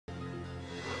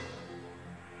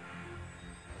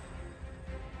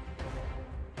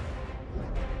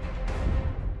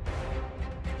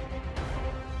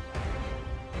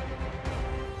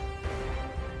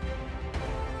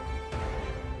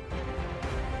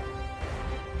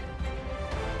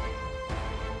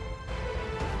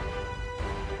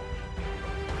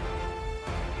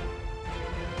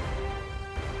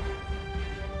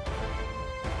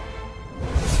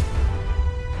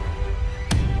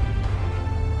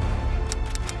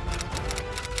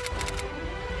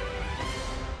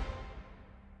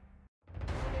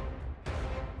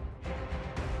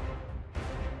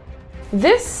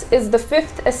This is the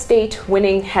Fifth Estate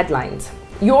winning headlines,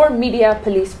 your media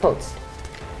police post.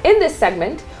 In this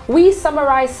segment, we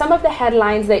summarize some of the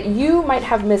headlines that you might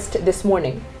have missed this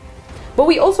morning. But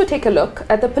we also take a look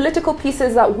at the political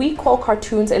pieces that we call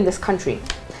cartoons in this country.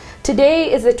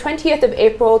 Today is the 20th of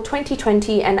April,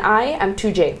 2020, and I am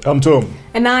 2J. I'm Tom.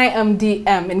 And I am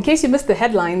DM. In case you missed the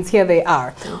headlines, here they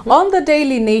are. On the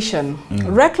Daily Nation,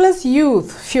 reckless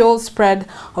youth fuels spread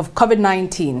of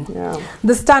COVID-19. Yeah.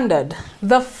 The Standard,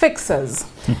 the fixers.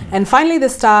 And finally, the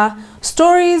Star,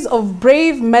 stories of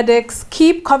brave medics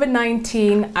keep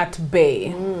COVID-19 at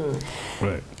bay.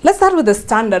 Right. Let's start with the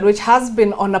Standard, which has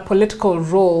been on a political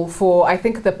roll for, I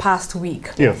think, the past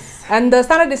week. Yes. And the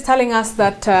Standard is telling us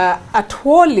that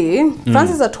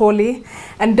Francis Atwoli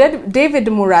and David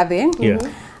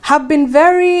Murathe have been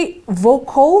very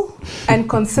vocal and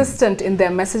consistent in their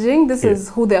messaging. This is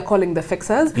who they're calling the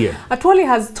fixers. Atwoli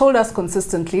has told us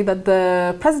consistently that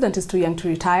the president is too young to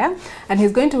retire, and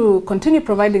he's going to continue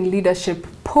providing leadership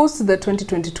post the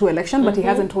 2022 election, but he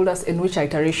hasn't told us in which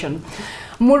iteration.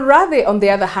 Murathe, on the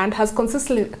other hand, has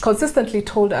consistently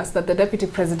told us that the deputy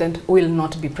president will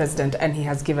not be president, and he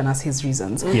has given us his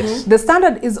reasons. The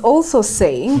Standard is also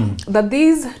saying that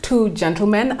these two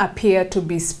gentlemen appear to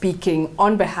be speaking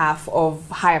on behalf of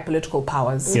higher political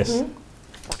powers. Yes.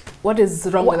 What is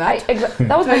wrong with that?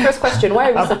 That was my first question. Why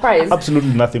are we surprised?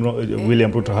 Absolutely nothing wrong.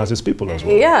 William RUTO has his people as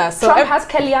well. Yeah, so Trump has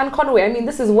Kellyanne Conway. I mean,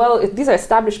 this is these are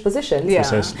established positions. Yeah.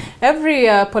 Precisely. Every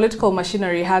political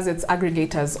machinery has its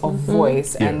aggregators of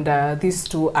voice, and these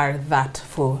two are that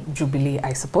for Jubilee,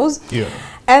 I suppose. Yeah.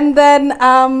 And then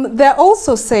they're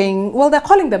also saying, well, they're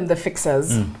calling them the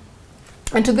fixers.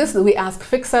 And to this we ask,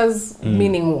 fixers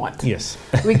meaning what? Yes.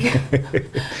 We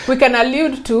can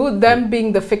allude to them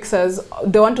being the fixers.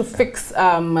 They want to fix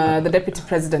the deputy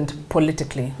president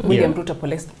politically, William RUTO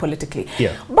politically.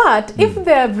 But if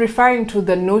they're referring to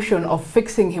the notion of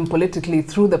fixing him politically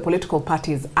through the Political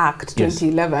Parties Act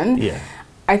 2011,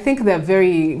 I think they're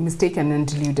very mistaken and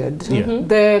deluded.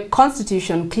 The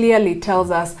Constitution clearly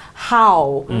tells us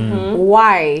how,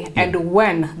 why, and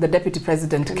when the deputy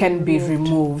president can be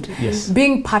removed.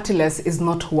 Being partyless is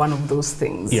not one of those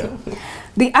things.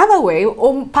 The other way,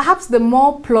 or perhaps the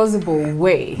more plausible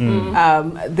way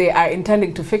they are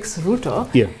intending to fix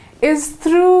RUTO, is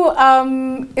through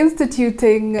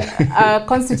instituting a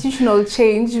constitutional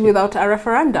change without a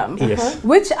referendum,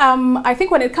 which I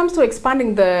think when it comes to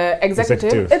expanding the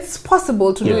executive, it's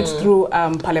possible to do it through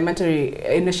parliamentary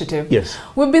initiative.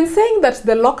 We've been saying that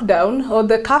the lockdown or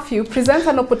the curfew presents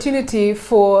an opportunity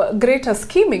for greater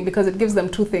scheming because it gives them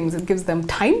two things. It gives them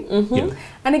time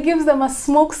and it gives them a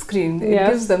smoke screen. It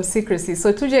gives them secrecy.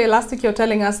 So 2J, last week you're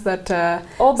telling us that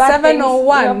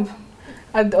 7:01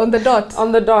 on the dot.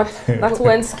 On the dot. That's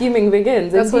when scheming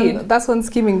begins. That's when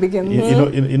scheming begins.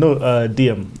 You know,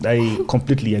 DM, I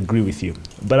completely agree with you.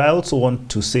 But I also want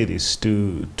to say this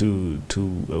to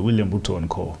William RUTO and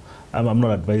co. I'm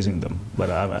not advising them, but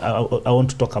I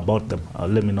want to talk about them.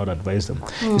 Let me not advise them.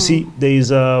 You see, there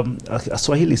is a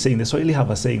Swahili saying. The Swahili have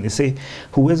a saying. They say,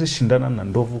 "Huwezi shindana na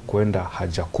ndovu kwenda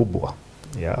haja kubwa."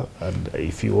 Yeah, and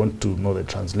if you want to know the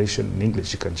translation in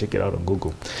English, you can check it out on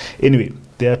Google. Anyway,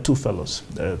 there are two fellows.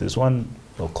 There's one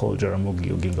called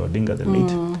Jaramogi Oginga Odinga, the late,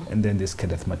 and then there's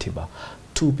Kenneth Matiba.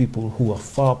 Two people who are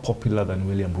far popular than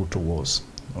William RUTO was.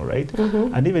 All right,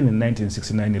 and even in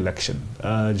 1969 election,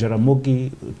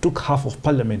 Jaramogi took half of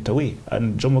parliament away,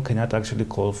 and Jomo Kenyatta actually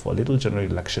called for a little general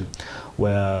election,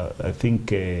 where I think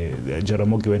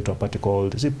Jaramogi went to a party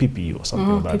called, is it PPU or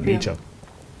something of that nature.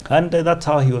 And that's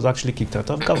how he was actually kicked out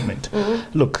of government.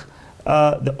 Look,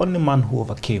 the only man who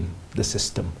overcame the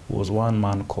system was one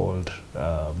man called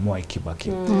Mwai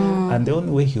Kibaki. And the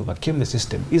only way he overcame the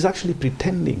system is actually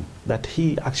pretending that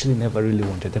he actually never really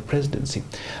wanted the presidency.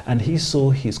 And he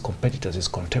saw his competitors, his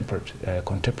contemporaries,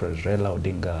 Raila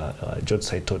Odinga, George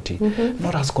Saitoti,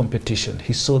 not as competition.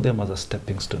 He saw them as a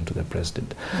stepping stone to the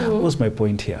president. What's my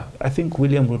point here? I think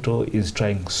William RUTO is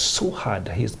trying so hard.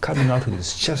 He's coming out with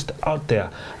his chest out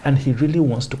there, and he really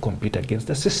wants to compete against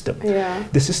the system.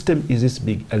 The system is this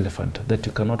big elephant that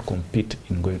you cannot compete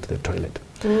in going to the toilet.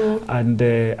 And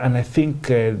I think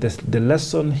the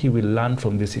lesson he will learn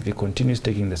from this, if he continues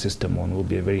taking the system on, will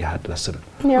be a very hard lesson.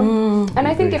 And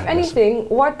I think, if anything,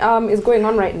 what is going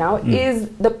on right now is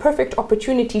the perfect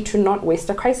opportunity to not waste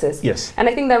a crisis. And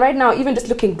I think that right now, even just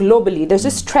looking globally, there's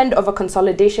this trend of a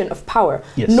consolidation of power.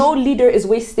 No leader is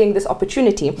wasting this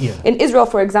opportunity. In Israel,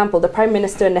 for example, the Prime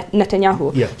Minister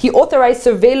Netanyahu, he authorized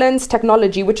surveillance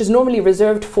technology, which is normally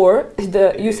reserved for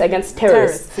the use against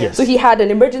terrorists. So he had an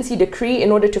emergency decree in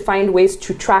in order to find ways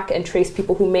to track and trace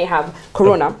people who may have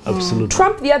corona. Absolutely.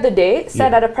 Trump the other day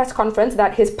said at a press conference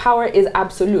that his power is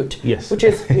absolute, which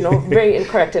is, you know, very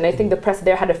incorrect. And I think the press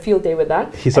there had a field day with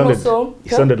that. He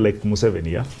sounded like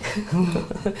Museveni, yeah?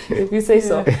 If you say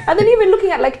so. And then even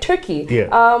looking at like Turkey,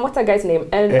 what's that guy's name?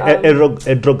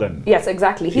 Erdogan. Yes,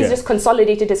 exactly. He's just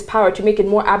consolidated his power to make it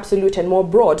more absolute and more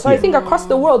broad. So I think across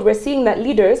the world, we're seeing that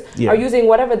leaders are using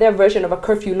whatever their version of a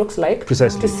curfew looks like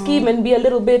to scheme and be a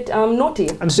little bit naughty.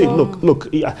 And say, look,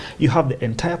 you have the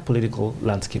entire political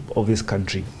landscape of this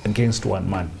country against one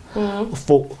man.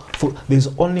 There's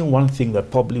only one thing that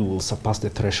probably will surpass the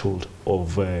threshold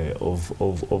of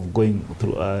going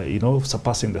through, you know,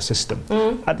 surpassing the system,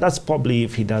 and that's probably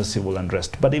if he does civil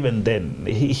unrest. But even then,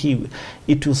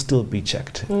 it will still be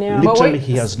checked. Literally,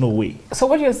 he has no way. So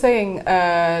what you're saying,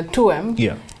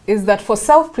 2M, is that for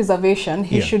self-preservation,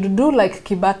 he should do like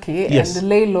Kibaki and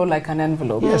lay low like an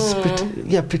envelope. Yes,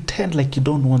 pretend like you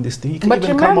don't want this thing. You can but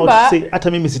even remember, come out and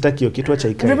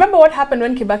say, remember what happened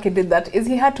when Kibaki did that? Is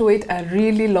he had to wait a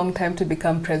really long time to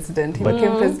become president. He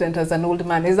became president as an old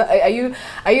man. Are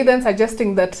you then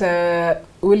suggesting that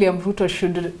William Ruto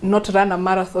should not run a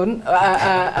marathon,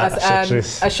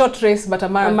 a short race, but a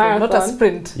marathon, not a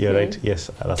sprint? You're right, yes.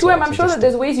 I'm sure that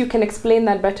there's ways you can explain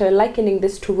that better, likening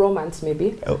this to romance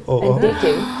maybe, and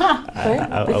dating.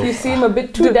 Right? If you seem a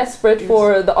bit too desperate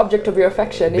for the object of your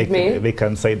affection, they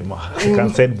can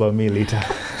sidebar me later.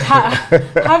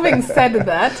 Having said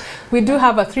that, we do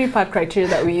have a 3-part criteria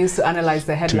that we use to analyze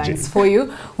the headlines for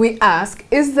you. We ask,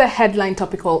 is the headline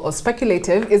topical or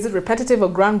speculative? Is it repetitive or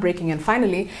groundbreaking? And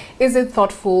finally, is it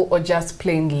thoughtful or just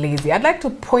plain lazy? I'd like to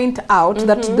point out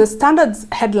that the Standard's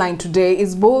headline today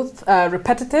is both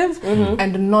repetitive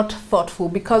and not thoughtful,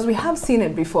 because we have seen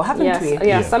it before, haven't we?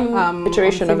 Yeah, some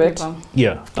iteration of it.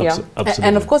 Absolutely.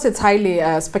 And of course, it's highly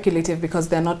speculative because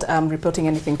they're not reporting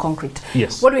anything concrete.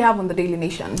 Yes. What do we have on the Daily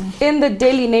Nation? In the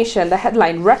Daily Nation, the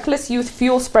headline, reckless youth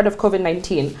fuel spread of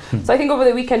COVID-19. So I think over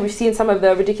the weekend, we've seen some of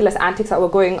the ridiculous antics that were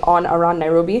going on around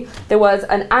Nairobi. There was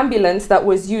an ambulance that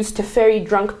was used to ferry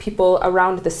drunk people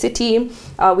around the city.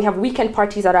 We have weekend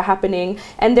parties that are happening.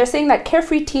 And they're saying that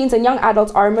carefree teens and young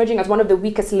adults are emerging as one of the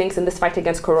weakest links in this fight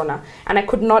against corona. And I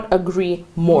could not agree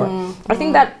more. I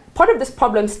think that part of this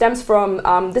problem stems from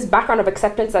this background of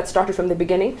acceptance that started from the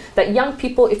beginning, that young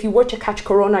people, if you were to catch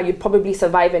corona, you'd probably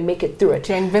survive and make it through it.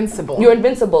 You're invincible. You're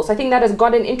invincible. So I think that has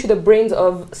gotten into the brains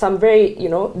of some very,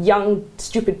 young,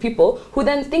 stupid people who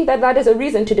then think that that is a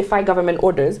reason to defy government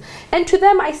orders. And to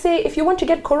them, I say, if you want to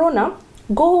get corona,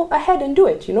 go ahead and do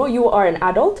it. You are an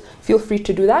adult, feel free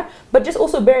to do that. But just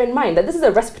also bear in mind that this is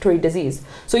a respiratory disease.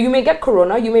 So you may get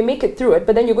corona, you may make it through it,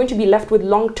 but then you're going to be left with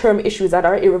long-term issues that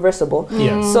are irreversible.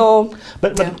 So,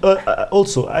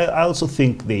 also, I also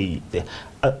think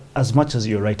as much as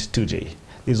you're right, 2J,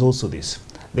 there's also this.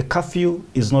 The curfew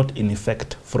is not in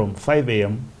effect from 5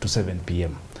 a.m. to 7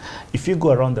 p.m. If you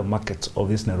go around the markets of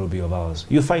this Nairobi of ours,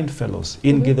 you find fellows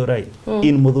in Githurai,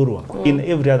 in Mudhurwa, in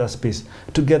every other space,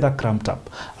 together cramped up.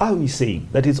 Are we saying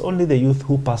that it's only the youth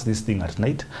who pass this thing at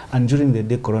night, and during the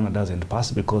day corona doesn't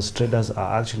pass because traders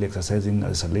are actually exercising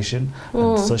isolation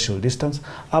and social distance?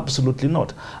 Absolutely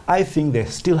not. I think there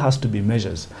still has to be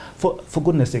measures. For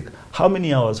goodness sake, how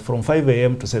many hours from 5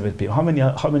 a.m. to 7 p.m.? How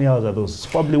many hours are those?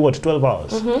 Probably what, 12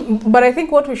 hours? But I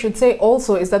think what we should say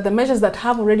also is that the measures that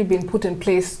have already been put in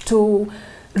place to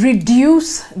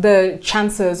reduce the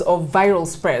chances of viral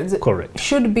spreads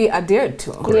should be adhered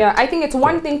to. Yeah, I think it's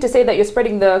one thing to say that you're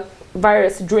spreading the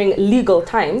virus during legal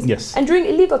times. Yes. And during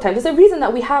illegal times, there's a reason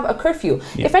that we have a curfew.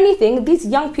 Yeah. If anything, these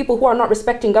young people who are not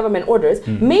respecting government orders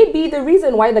may be the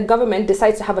reason why the government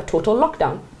decides to have a total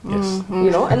lockdown. Yes.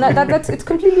 And that's it's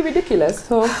completely ridiculous.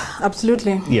 So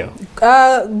absolutely. Yeah.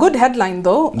 Good headline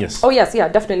though. Yes. Oh yes, yeah,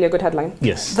 definitely a good headline.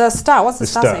 Yes. The Star, what's the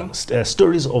Star saying?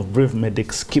 Stories of brave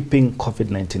medics keeping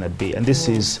COVID-19 at bay, and this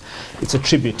it's a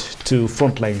tribute to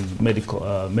frontline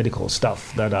medical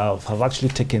staff that have actually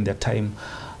taken their time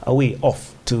away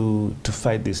off to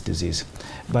fight this disease.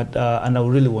 But and I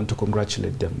really want to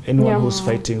congratulate them. Anyone who's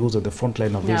fighting, who's at the front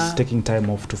line of this, taking time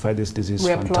off to fight this disease,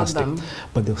 fantastic.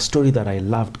 But the story that I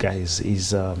loved, guys,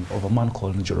 is of a man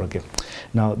called Njoroge.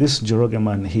 Now, this Njoroge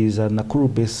man, he's a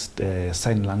Nakuru-based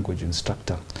sign language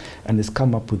instructor, and he's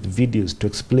come up with videos to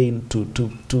explain to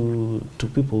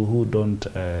people who don't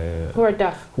who are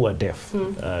deaf,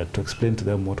 to explain to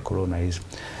them what corona is.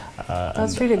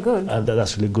 That's really good.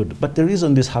 That's really good. But the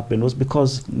reason this happened was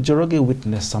because Njoroge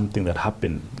witnessed something that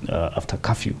happened after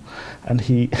curfew, and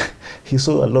he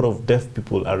saw a lot of deaf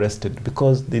people arrested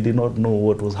because they did not know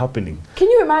what was happening. Can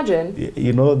you imagine?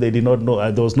 You know, they did not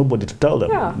know. There was nobody to tell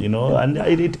them. Yeah. You know, and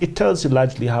it tells you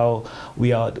largely how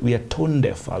we are tone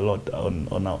deaf a lot on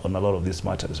a lot of these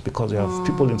matters, because we have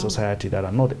people in society that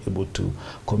are not able to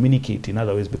communicate in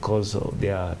other ways because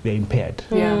they're impaired.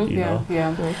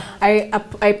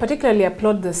 I particularly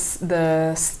applaud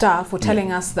the staff for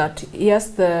telling us that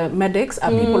yes, the medics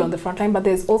are people on the front line, but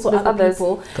there's also other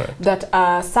people that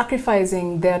are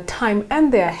sacrificing their time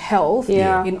and their health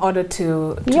in order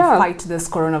to fight this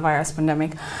coronavirus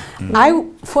pandemic.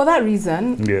 For that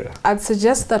reason, I'd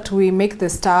suggest that we make the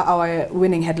Star our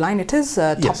winning headline. It is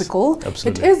topical. Yes,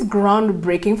 it is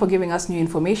groundbreaking for giving us new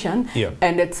information,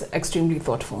 and it's extremely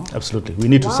thoughtful. Absolutely. We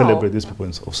need to celebrate these people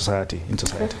in society.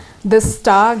 The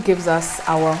Star gives us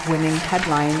our winning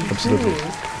headline. Absolutely.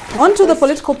 On to the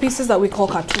political pieces that we call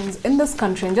cartoons in this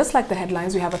country, and just like the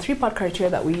headlines, we have a three-part criteria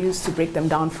that we use to break them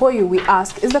down for you. We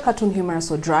ask, is the cartoon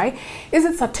humorous or dry? Is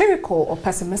it satirical or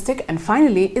pessimistic? And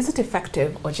finally, is it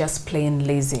effective or just plain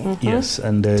lazy? Yes,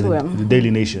 and the Daily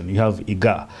Nation, you have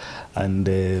Iga, and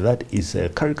that is a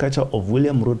caricature of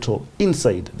William RUTO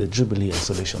inside the Jubilee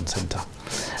Isolation Center.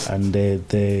 And at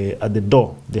the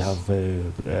door, they have,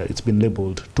 it's been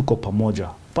labeled Tuko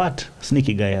Pamoja. But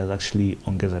Sneaky Guy has actually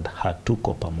ongezed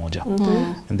hatuko pamoja.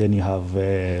 And then you have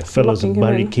fellows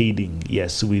barricading,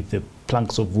 yes, with the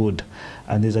planks of wood.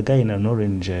 And there's a guy in an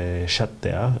orange shirt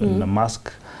there, in a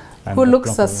mask. And who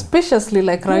looks suspiciously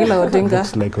like Raila Odinga.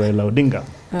 Looks like Raila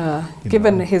Odinga.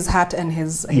 Given his hat and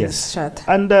his shirt.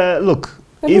 And look,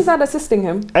 And who's that assisting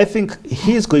him? I think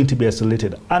he's going to be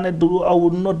isolated, and I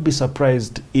would not be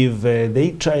surprised if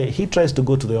he tries to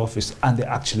go to the office and they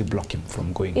actually block him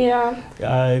from going.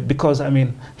 Yeah. Because I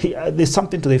mean, there's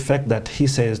something to the effect that he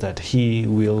says that he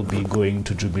will be going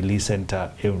to Jubilee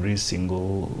Center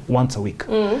once a week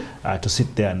to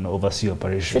sit there and oversee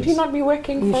operations. Should he not be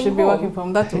working from home? He should be working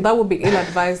from home. That would be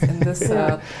ill-advised in this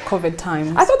COVID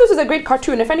time. I thought this was a great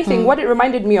cartoon. If anything, what it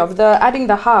reminded me of, adding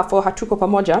the ha for Hatuko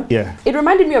Pamoja, it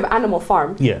reminded me of Animal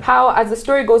Farm. How, as the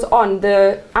story goes on,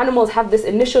 the animals have this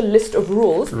initial list of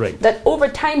rules that over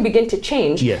time begin to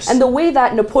change. And the way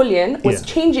that Napoleon was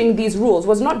changing these rules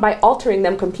was not by altering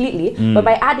them completely, but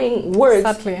by adding words.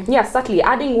 Subtly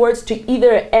adding words to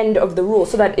either end of the rule,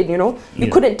 so that you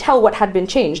couldn't tell what had been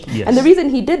changed. And the reason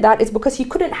he did that is because he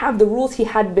couldn't have the rules he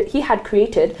had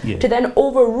created to then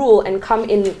overrule and come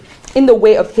in the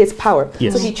way of his power.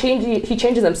 So he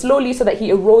changes them slowly so that he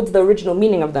erodes the original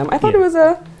meaning of them. I thought it was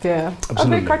a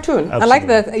great cartoon. I like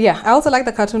that. I also like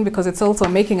the cartoon because it's also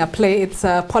making a play. It's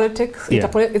politics.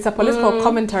 It's a political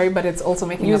commentary, but it's also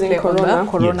making a play on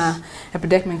the corona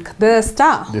epidemic. The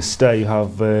Star, you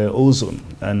have Ozone,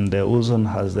 and Ozone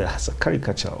has a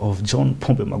caricature of John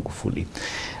Pombe Magufuli.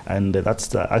 And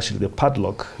that's actually the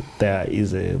padlock. There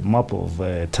is a map of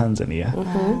Tanzania,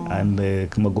 and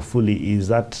Magufuli is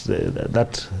that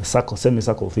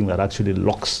semicircle thing that actually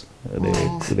locks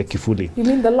the kifuli. You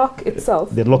mean the lock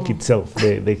itself? The lock itself,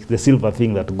 the silver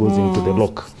thing that goes into the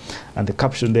lock. And the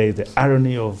caption there is the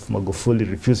irony of Magufuli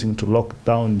refusing to lock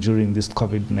down during this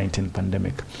COVID-19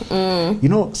 pandemic. You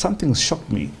know, something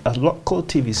shocked me. A local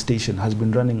TV station has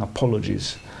been running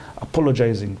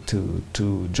apologizing to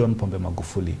John Pombe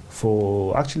Magufuli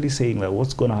for actually saying that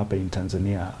what's going to happen in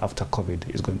Tanzania after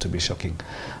COVID is going to be shocking.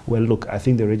 Well, look, I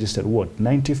think they registered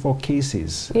 94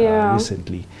 cases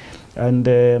recently, and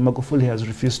Magufuli has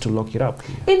refused to lock it up.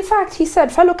 In fact, he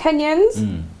said, fellow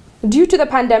Kenyans, due to the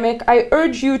pandemic, I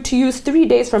urge you to use 3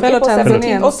 days from April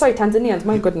 17th. Oh, sorry, Tanzanians,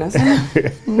 my goodness.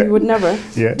 We would never.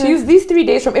 To use these 3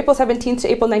 days from April 17th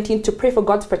to April 19th to pray for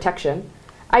God's protection.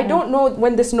 I don't know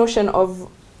when this notion of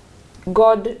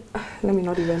God, let me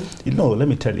not even. Let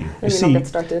me tell you. You see,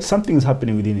 something's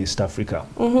happening within East Africa.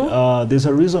 There's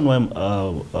a reason why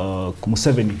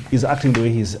Museveni is acting the way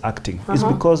he's acting. It's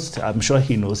because I'm sure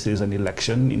he knows there's an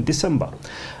election in December.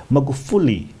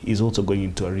 Magufuli is also going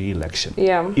into a re-election.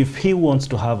 If he wants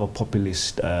to have a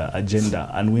populist agenda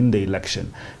and win the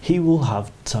election, he will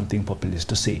have something populist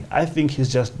to say. I think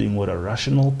he's just doing what a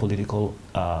rational political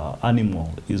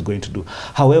animal is going to do.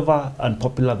 However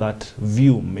unpopular that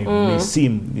view may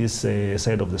seem this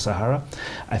side of the Sahara,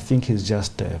 I think he's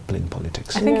just playing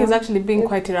politics. I think he's actually being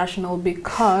quite irrational,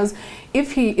 because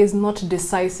if he is not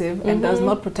decisive and does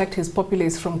not protect his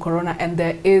populace from corona, and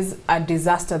there is a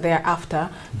disaster thereafter,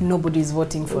 nobody's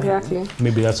voting for him.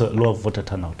 Maybe that's a low voter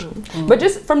turnout. But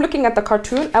just from looking at the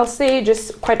cartoon, I'll say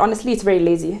just quite honestly, it's very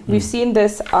lazy. We've seen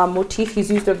this motif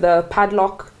he's used of the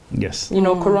padlock Yes. You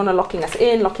know, Corona locking us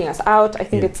in, locking us out. I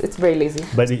think it's very lazy.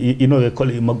 But you know, they call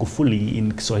it Magufuli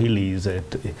in Swahili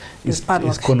is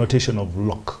connotation of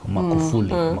lock.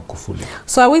 Magufuli.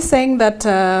 So are we saying that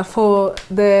for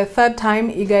the third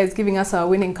time, Iga is giving us a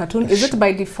winning cartoon? Is it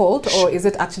by default or is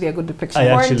it actually a good depiction?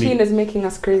 Quarantine is making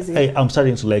us crazy. I'm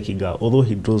starting to like Iga, although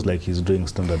he draws like he's doing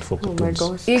standard for cartoons.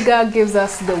 Oh my gosh. Iga gives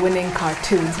us the winning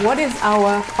cartoons. What is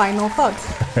our final thought?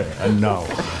 And now,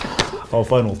 our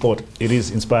final thought, it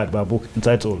is inspired by a book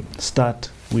entitled Start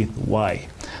With Why.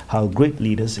 How Great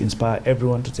Leaders Inspire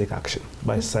Everyone to Take Action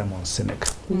by Simon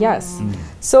Sinek. Yes.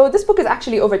 So this book is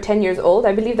actually over 10 years old.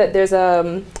 I believe that there's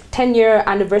a 10-year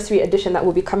anniversary edition that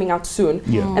will be coming out soon.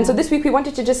 And so this week we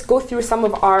wanted to just go through some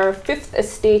of our Fifth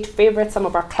Estate favorites, some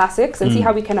of our classics, and see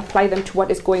how we can apply them to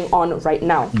what is going on right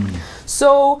now.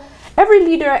 So every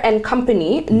leader and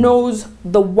company knows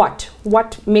the what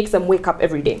makes them wake up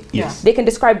every day. Yes. They can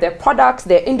describe their products,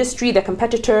 their industry, their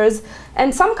competitors,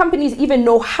 and some companies even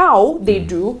know how they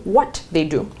do what they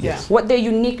do. Yes. What their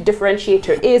unique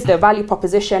differentiator is, their value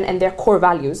proposition, and their core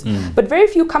values. But very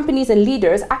few companies and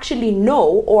leaders actually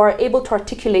know or are able to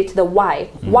articulate the why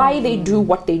they do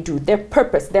what they do, their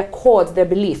purpose, their cause, their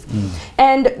belief.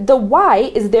 And the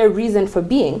why is their reason for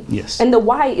being. Yes. And the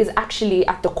why is actually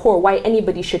at the core why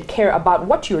anybody should care about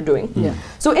what you're doing.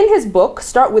 So in his book,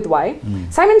 Start With Why,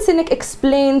 Simon Sinek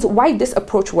explains why this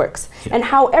approach works and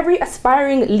how every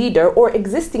aspiring leader or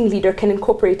existing leader can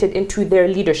incorporate it into their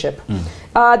leadership.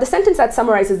 The sentence that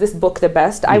summarizes this book the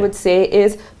best, I would say,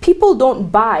 is people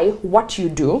don't buy what you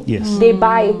do, they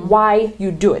buy why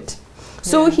you do it.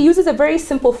 So he uses a very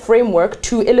simple framework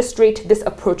to illustrate this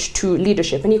approach to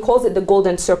leadership, and he calls it the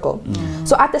golden circle.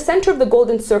 So at the center of the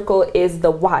golden circle is the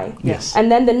why. Yes.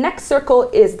 And then the next circle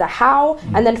is the how,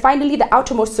 and then finally the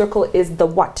outermost circle is the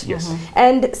what. Yes.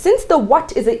 And since the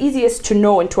what is the easiest to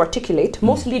know and to articulate,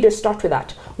 most leaders start with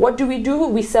that. What do?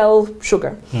 We sell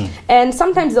sugar. And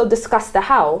sometimes they'll discuss the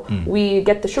how. We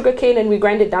get the sugar cane and we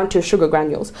grind it down to sugar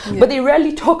granules. But they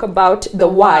rarely talk about the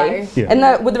why.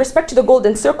 And with respect to the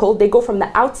golden circle, they go from the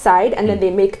outside and then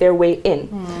they make their way in.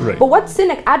 Right. But what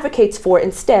Sinek advocates for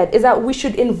instead is that we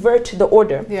should invert the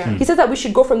order. He says that we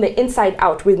should go from the inside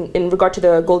out in regard to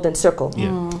the golden circle.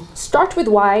 Start with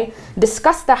why,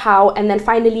 discuss the how, and then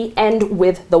finally end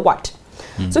with the what.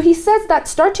 So he says that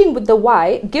starting with the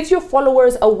why gives your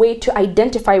followers a way to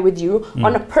identify with you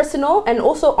on a personal and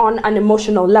also on an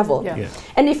emotional level.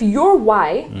 And if your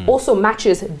why also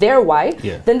matches their why,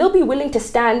 then they'll be willing to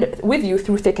stand with you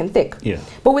through thick and thick.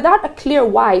 But without a clear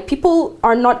why, people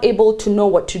are not able to know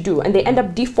what to do, and they end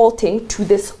up defaulting to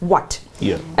this what.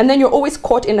 And then you're always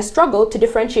caught in a struggle to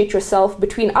differentiate yourself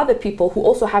between other people who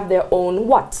also have their own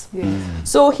whats.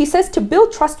 So he says to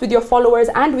build trust with your followers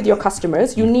and with your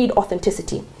customers, you need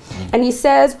authenticity. And he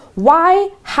says why,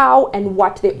 how, and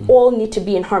what, they all need to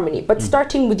be in harmony, but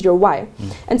starting with your why.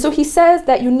 And so he says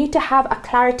that you need to have a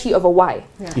clarity of a why,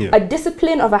 a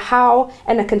discipline of a how,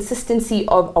 and a consistency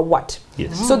of a what.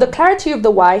 So the clarity of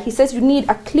the why, he says you need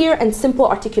a clear and simple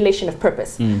articulation of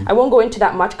purpose. I won't go into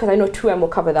that much because I know 2M will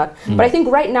cover that. But I think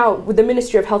right now with the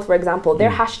Ministry of Health, for example,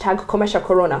 their hashtag Komesha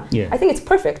Corona, I think it's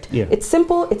perfect. It's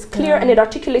simple, it's clear, and it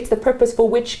articulates the purpose for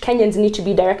which Kenyans need to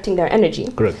be directing their energy.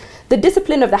 Correct. The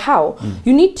discipline of the how,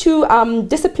 you need to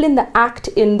discipline the act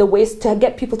in the ways to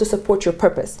get people to support your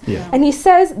purpose. And he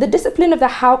says the discipline of the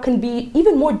how can be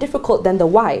even more difficult than the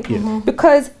why,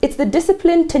 because it's the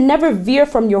discipline to never veer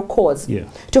from your cause,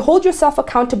 to hold yourself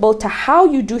accountable to how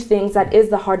you do things that is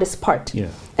the hardest part.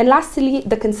 And lastly,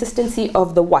 the consistency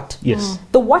of the what.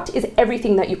 The what is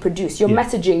everything that you produce, your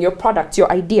messaging, your products, your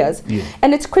ideas.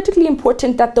 And it's critically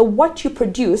important that the what you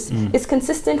produce is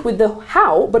consistent with the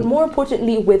how, but more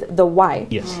importantly with the why.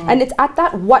 And it's at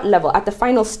that what level, at the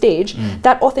final stage,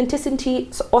 that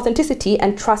authenticity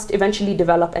and trust eventually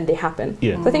develop and they happen.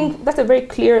 So I think that's a very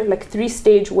clear, like,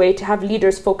 3-stage way to have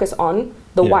leaders focus on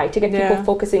the why, to get people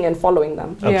focusing and following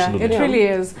them. It really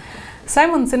is.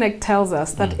 Simon Sinek tells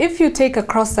us that if you take a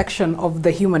cross-section of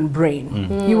the human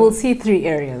brain, you will see 3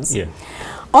 areas.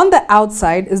 On the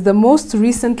outside is the most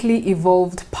recently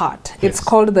evolved part. It's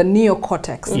called the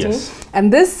neocortex.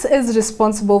 And this is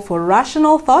responsible for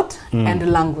rational thought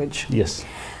and language.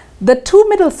 The 2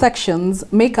 middle sections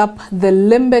make up the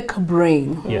limbic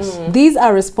brain. These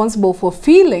are responsible for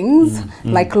feelings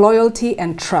like loyalty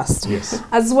and trust,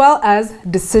 as well as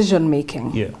decision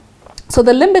making. So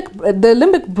the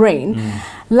limbic brain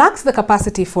lacks the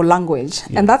capacity for language,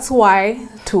 and that's why,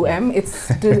 2M, it's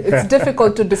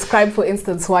difficult to describe, for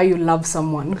instance, why you love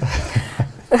someone.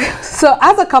 So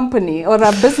as a company or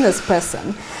a business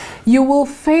person, you will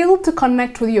fail to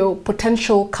connect with your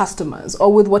potential customers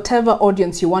or with whatever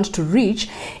audience you want to reach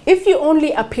if you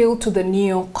only appeal to the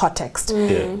neocortex,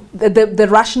 the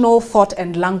rational thought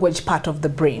and language part of the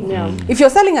brain. If you're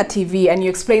selling a TV and you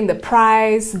explain the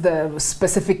price, the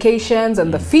specifications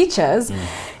and the features,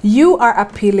 you are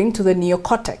appealing to the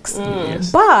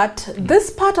neocortex. But this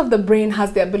part of the brain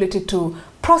has the ability to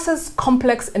process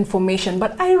complex information,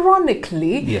 but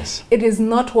ironically, it is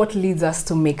not what leads us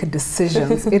to make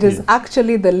decisions. It is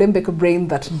actually the limbic brain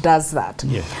that does that.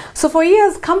 So for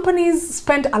years, companies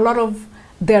spent a lot of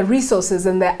their resources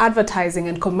and their advertising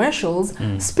and commercials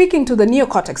speaking to the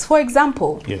neocortex. For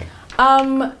example,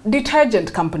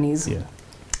 detergent companies.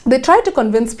 They try to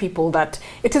convince people that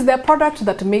it is their product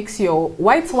that makes your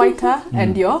whites whiter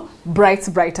and your brights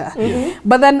brighter.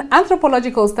 But then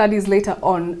anthropological studies later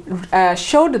on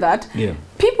showed that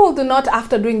people do not,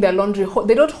 after doing their laundry,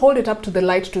 they don't hold it up to the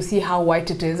light to see how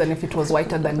white it is and if it was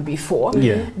whiter than before.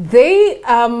 They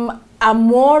are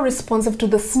more responsive to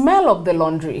the smell of the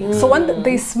laundry. So when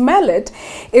they smell it,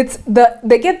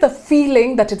 they get the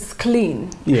feeling that it's clean.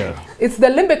 It's the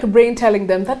limbic brain telling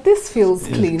them that this feels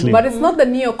clean, but it's not the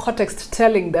neocortex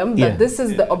telling them that this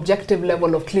is the objective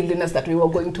level of cleanliness that we were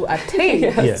going to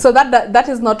attain. So that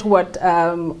is not what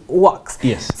works.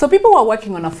 So people were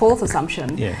working on a false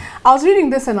assumption. I was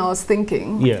reading this and I was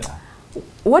thinking,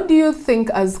 what do you think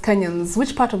as Kenyans,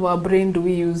 which part of our brain do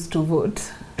we use to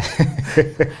vote?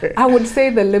 I would say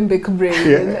the limbic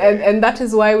brain, and that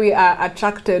is why we are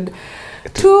attracted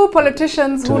to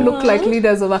politicians who look like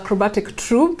leaders of acrobatic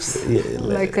troops,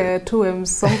 like 2M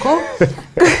Sonko,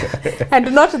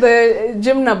 and not the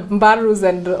Jimna Mbarus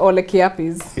and Ole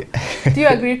Kiapis. Do you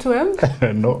agree,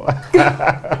 2M? No.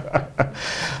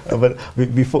 But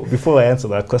before I answer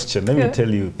that question, let me tell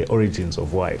you the origins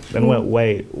of why and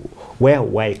where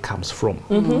why comes from.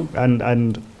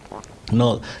 And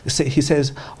no, he says,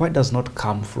 why does not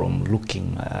come from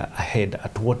looking ahead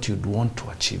at what you'd want to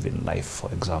achieve in life, for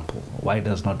example? Why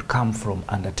does not come from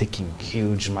undertaking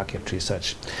huge market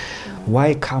research?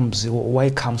 Why comes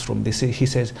from this? He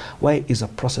says, why is a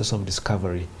process of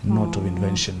discovery, not of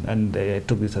invention? And I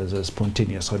took this as a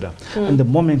spontaneous order. And the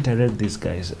moment I read these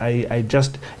guys,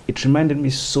 it reminded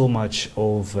me so much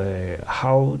of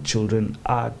how children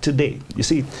are today. You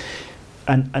see,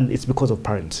 and it's because of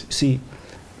parents. You see,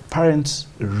 parents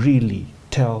really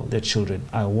tell their children,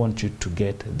 I want you to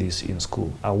get this in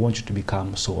school. I want you to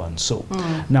become so and so.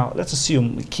 Now, let's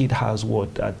assume a kid has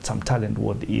some talent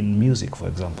in music, for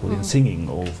example, in singing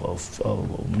or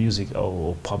music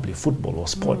or probably football or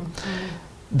sport.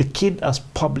 The kid has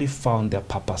probably found their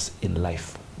purpose in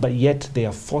life, but yet they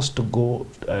are forced to go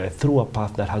through a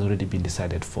path that has already been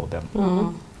decided for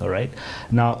them. All right.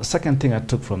 Now, second thing I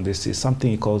took from this is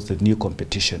something he calls the new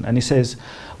competition. And he says,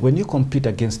 when you compete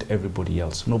against everybody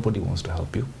else, nobody wants to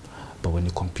help you. But when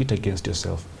you compete against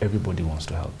yourself, everybody wants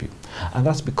to help you. And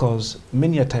that's because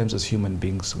many a times as human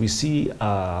beings, we see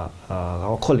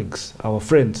our colleagues, our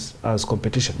friends as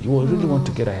competition. You will really want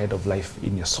to get ahead of life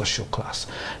in your social class.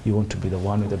 You want to be the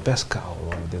one with the best car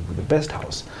or with the best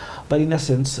house. But in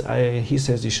essence, he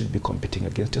says you should be competing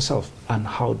against yourself. And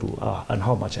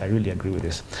how much I really agree with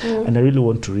this. And I really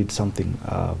want to read something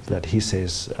that he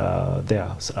says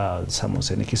there, Samuel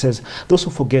Senek. He says, those who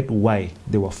forget why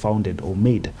they were founded or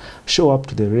made show up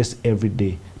to the race every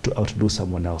day to outdo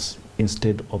someone else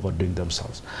instead of outdoing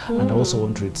themselves. And I also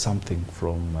want to read something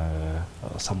from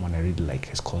someone I really like.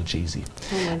 It's called Jay-Z.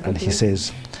 And he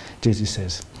says, Jay-Z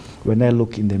says, when I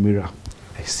look in the mirror,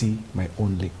 I see my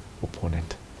only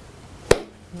opponent.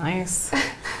 Nice.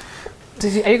 Are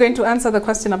you going to answer the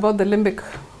question about the limbic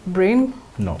brain?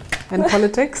 No. And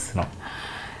politics? No.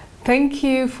 Thank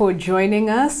you for joining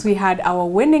us. We had our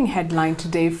winning headline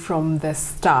today from The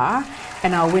Star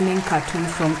and our winning cartoon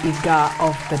from Iga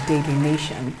of the Daily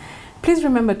Nation. Please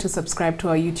remember to subscribe to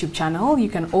our YouTube channel. You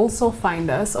can also find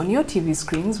us on your TV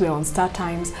screens. We're on Star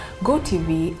Times,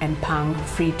 GoTV, and Pang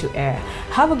free to air.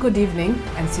 Have a good evening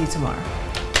and see you tomorrow.